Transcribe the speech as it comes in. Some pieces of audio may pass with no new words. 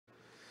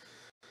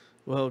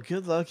Well,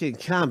 good luck in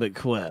Comic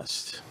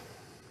Quest.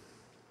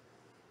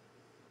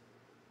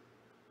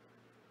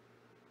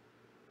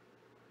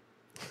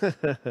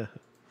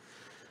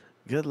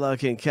 Good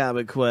luck in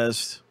Comic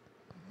Quest.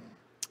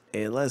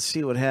 And let's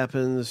see what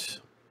happens.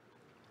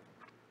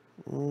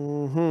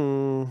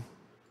 We're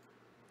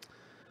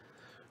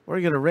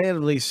going to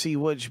randomly see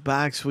which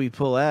box we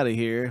pull out of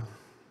here.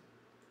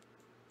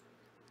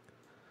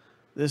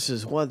 This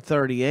is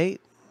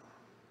 138.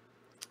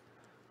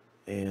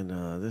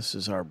 And this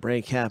is our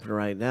break happening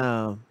right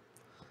now.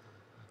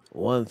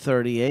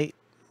 138.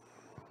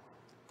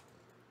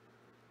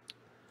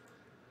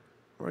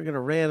 We're going to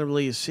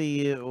randomly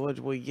see what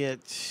we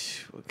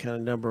get, what kind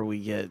of number we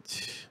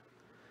get.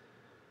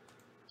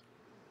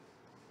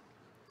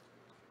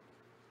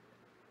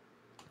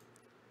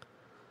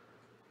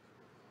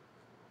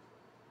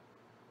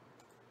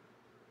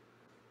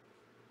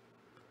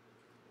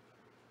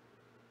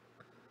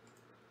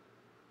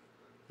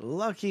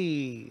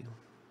 Lucky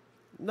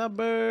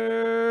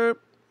number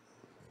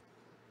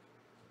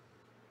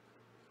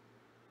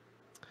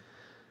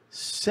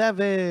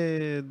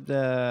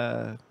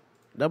 7.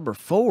 Number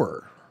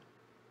 4.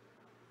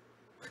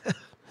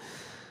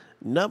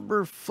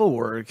 Number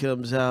 4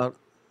 comes out.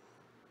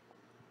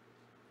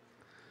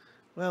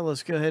 Well,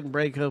 let's go ahead and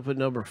break open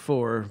number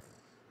 4.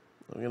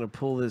 I'm going to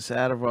pull this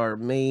out of our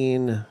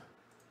main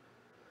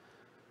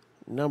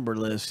number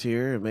list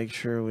here and make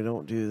sure we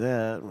don't do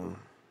that.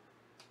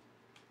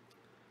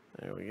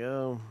 There we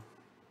go.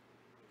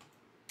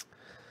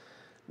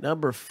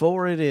 Number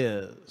 4 it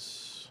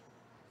is.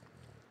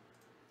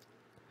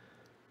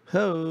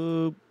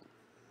 Hope.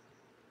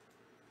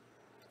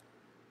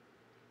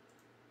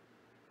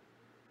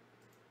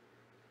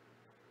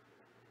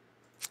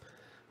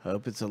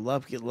 Hope it's a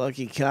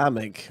lucky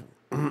comic.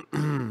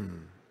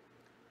 You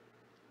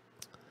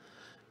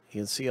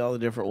can see all the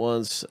different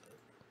ones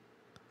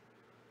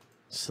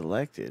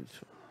selected.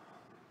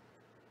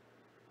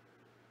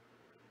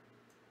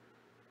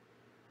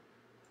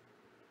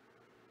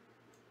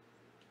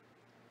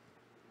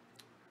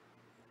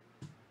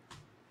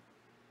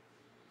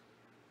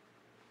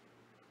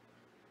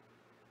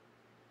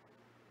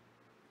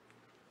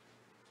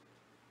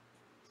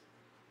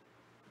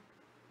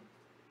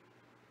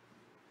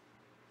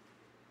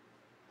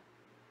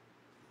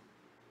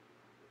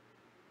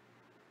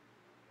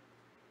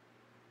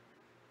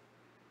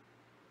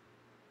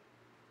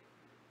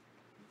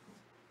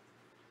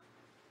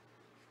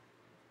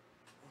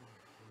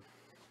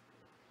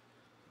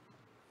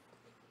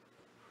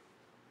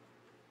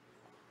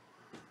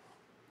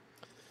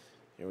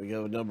 Here we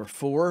go, number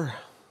 4.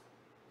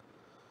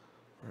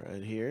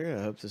 Right here.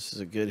 I hope this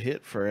is a good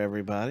hit for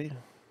everybody.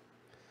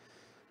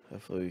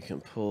 Hopefully we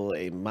can pull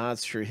a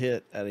monster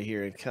hit out of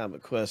here in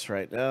Comic Quest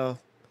right now.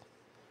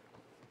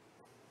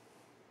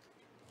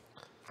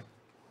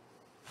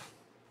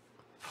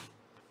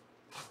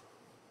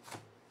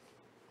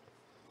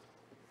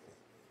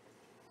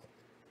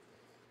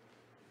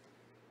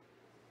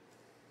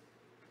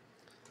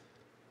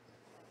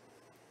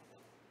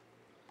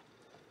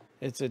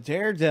 It's a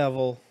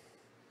Daredevil.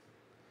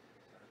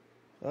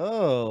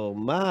 Oh,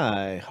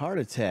 my. Heart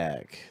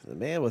attack. The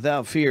man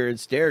without fear.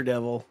 It's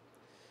Daredevil.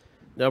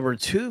 Number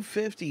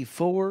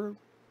 254.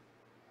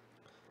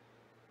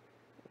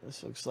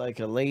 This looks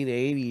like a late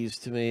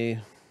 80s to me.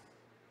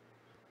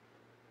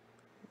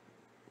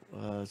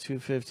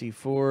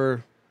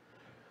 254.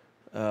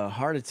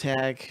 Heart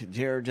attack.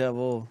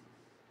 Daredevil.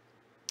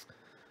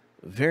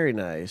 Very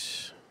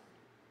nice.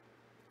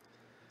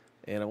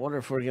 And I wonder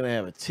if we're going to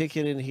have a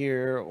ticket in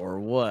here or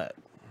what.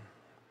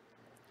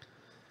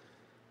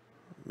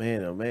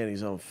 Man, oh man,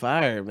 he's on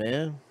fire,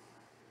 man.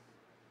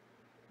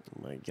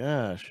 Oh my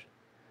gosh.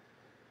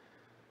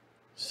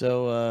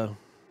 So,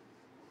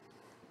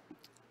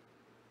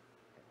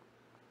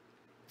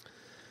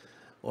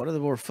 one of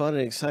the more fun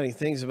and exciting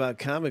things about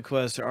Comic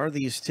Quest are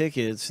these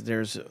tickets.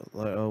 There's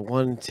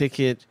one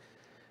ticket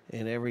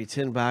in every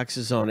 10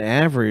 boxes on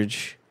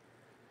average.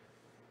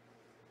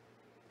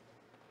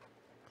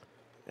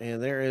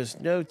 And there is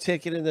no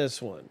ticket in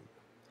this one.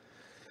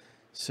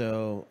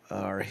 So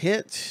our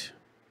hit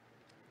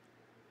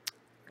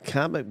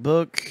comic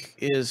book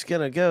is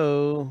going to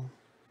go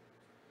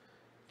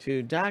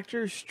to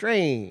Doctor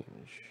Strange.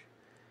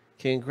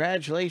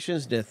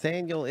 Congratulations,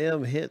 Nathaniel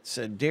M. hits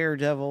a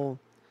Daredevil,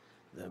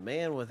 the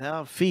man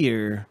without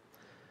fear.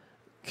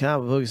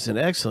 Comic book is in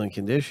excellent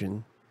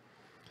condition.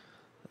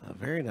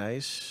 Very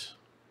nice.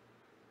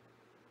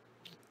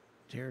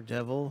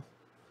 Daredevil.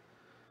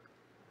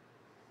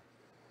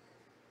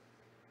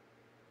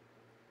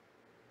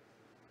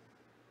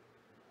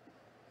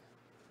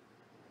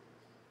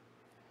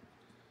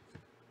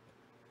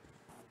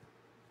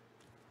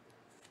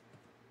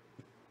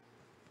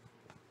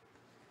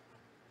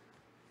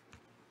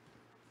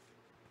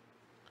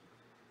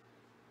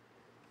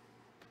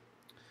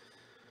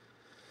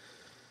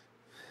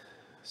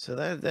 So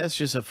that's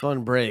just a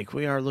fun break.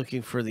 We are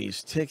looking for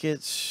these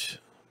tickets,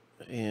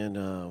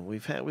 and we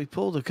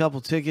pulled a couple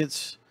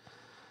tickets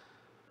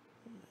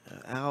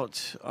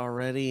out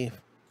already.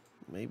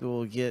 Maybe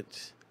we'll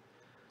get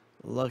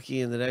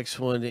lucky in the next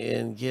one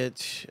and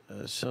get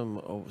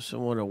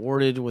someone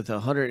awarded with a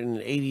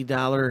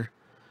 $180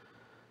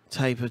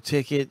 type of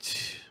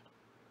ticket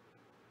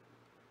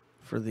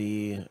for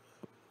the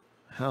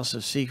House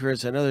of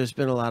Secrets. I know there's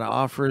been a lot of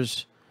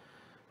offers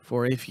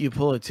for if you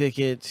pull a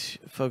ticket,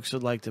 folks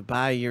would like to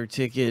buy your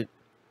ticket.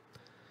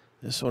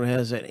 This one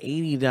has an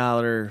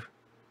 $80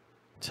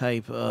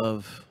 type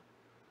of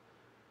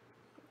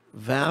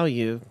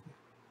value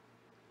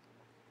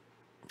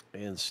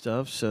and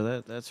stuff,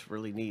 so that's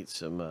really neat.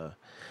 Some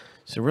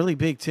really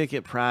big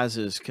ticket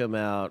prizes come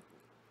out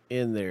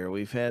in there.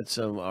 We've had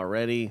some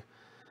already,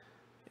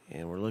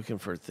 and we're looking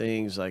for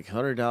things like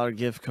 $100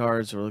 gift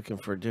cards. We're looking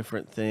for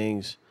different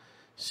things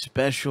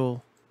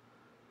special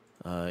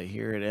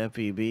here at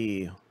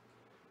FEB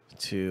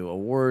to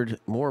award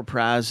more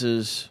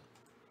prizes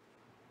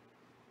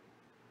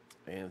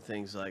and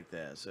things like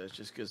that. So it's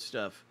just good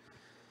stuff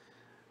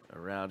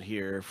around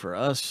here for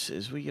us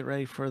as we get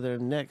ready for the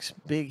next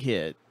big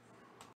hit.